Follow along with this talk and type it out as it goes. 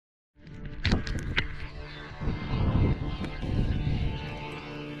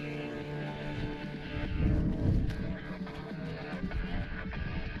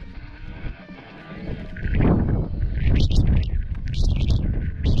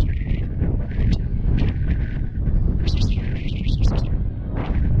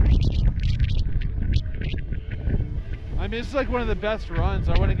this is like one of the best runs.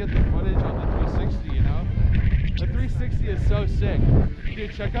 I want to get the footage on the 360, you know? The 360 is so sick.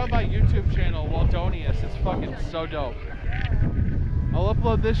 Dude, check out my YouTube channel, Wildonius. It's fucking so dope. I'll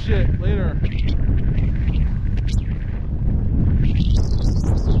upload this shit later.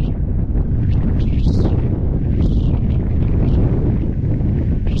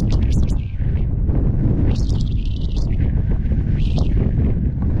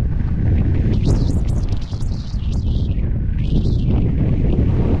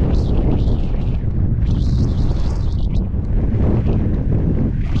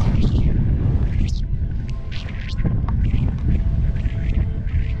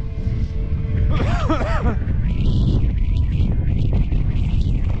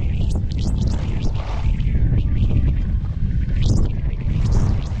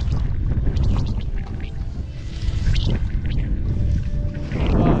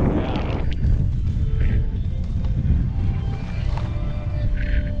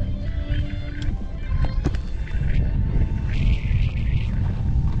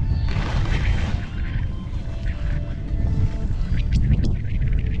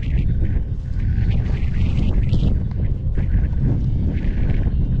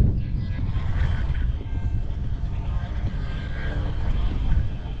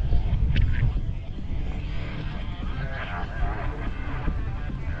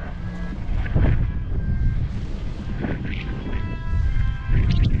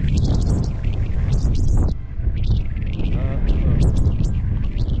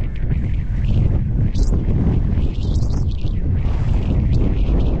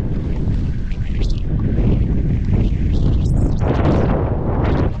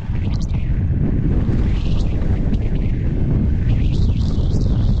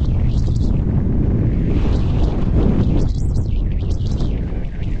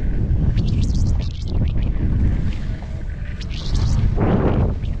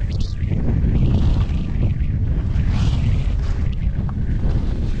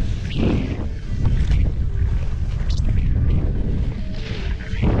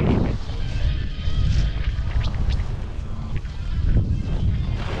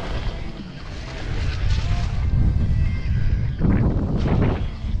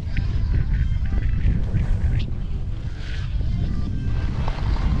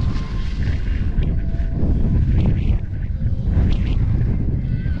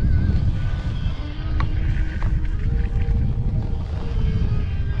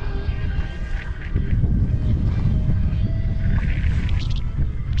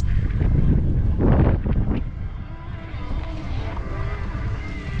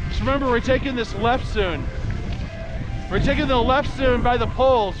 Remember, we're taking this left soon. We're taking the left soon by the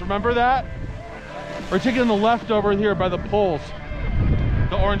poles. Remember that? We're taking the left over here by the poles.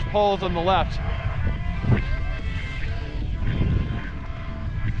 The orange poles on the left.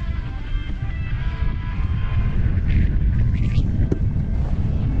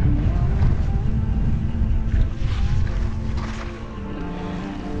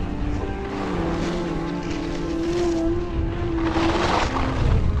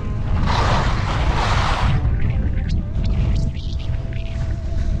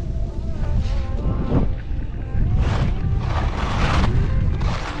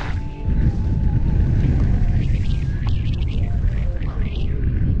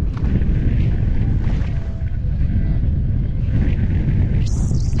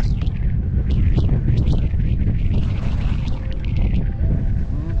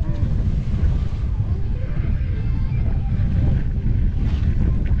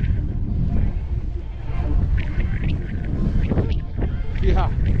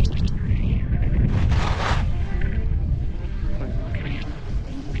 Yeah.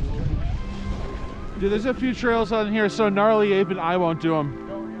 Dude, there's a few trails on here so gnarly even I won't do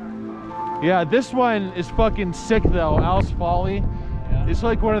them. Yeah, this one is fucking sick though. Al's Folly. Yeah. It's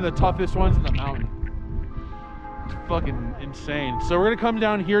like one of the toughest ones in the mountain. It's fucking insane. So we're gonna come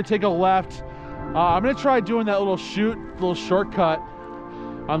down here, take a left. I'm gonna try doing that little shortcut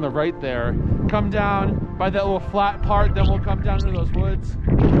on the right there. Come down by that little flat part, then we'll come down to those woods.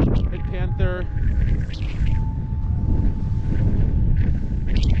 Hit Panther.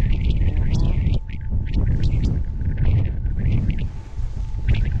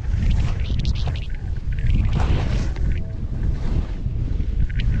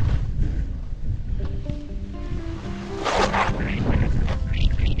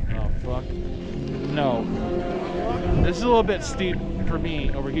 Oh fuck. No. This is a little bit steep for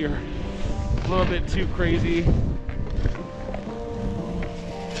me over here. A little bit too crazy.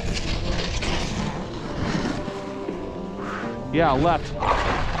 Yeah, left.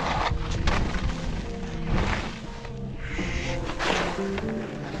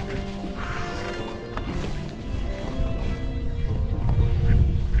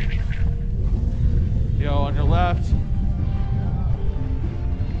 left.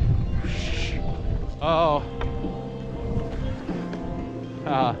 Oh.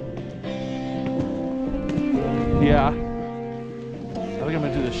 Yeah. I think I'm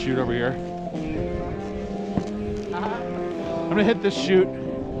gonna do this chute over here. I'm gonna hit this chute.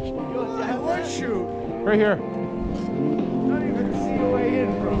 What chute? Right here. Not even see a way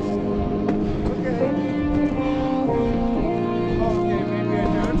in, bro. Okay. Okay, maybe I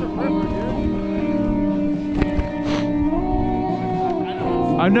do. It's a river, dude.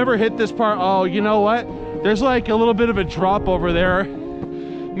 I've never hit this part. Oh, you know what? There's like a little bit of a drop over there.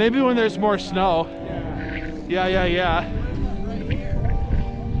 Maybe when there's more snow. Yeah.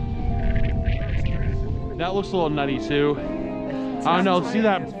 That looks a little nutty too. I don't know. See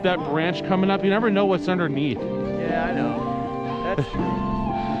that branch coming up? You never know what's underneath. Yeah, I know. That's true.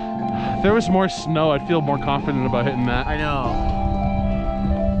 If there was more snow, I'd feel more confident about hitting that. I know.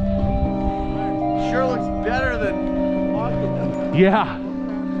 Sure looks better than walking. Yeah.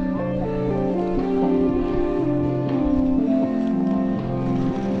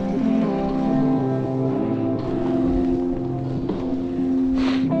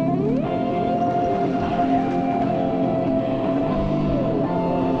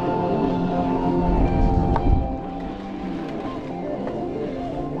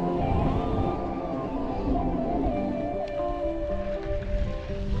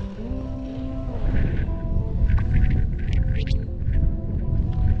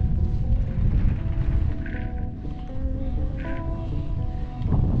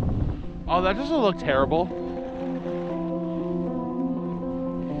 Oh, that doesn't look terrible.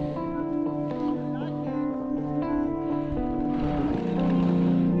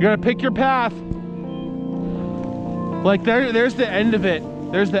 You're gonna pick your path. Like there's the end of it.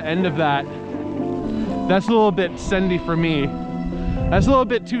 There's the end of that. That's a little bit sendy for me. That's a little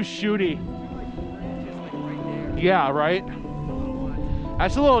bit too shooty. Yeah, right?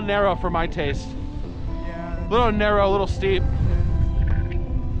 That's a little narrow for my taste. Yeah. A little narrow, a little steep.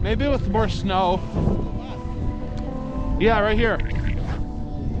 Maybe with more snow. Yeah, right here.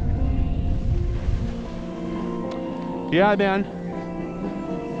 Yeah, man.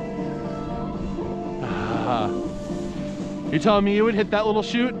 You telling me you would hit that little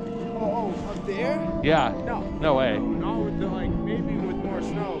chute? Oh, up there? Yeah. No. No way. Not with the, like, maybe with more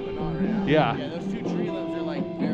snow, but not right now. Yeah. Yeah,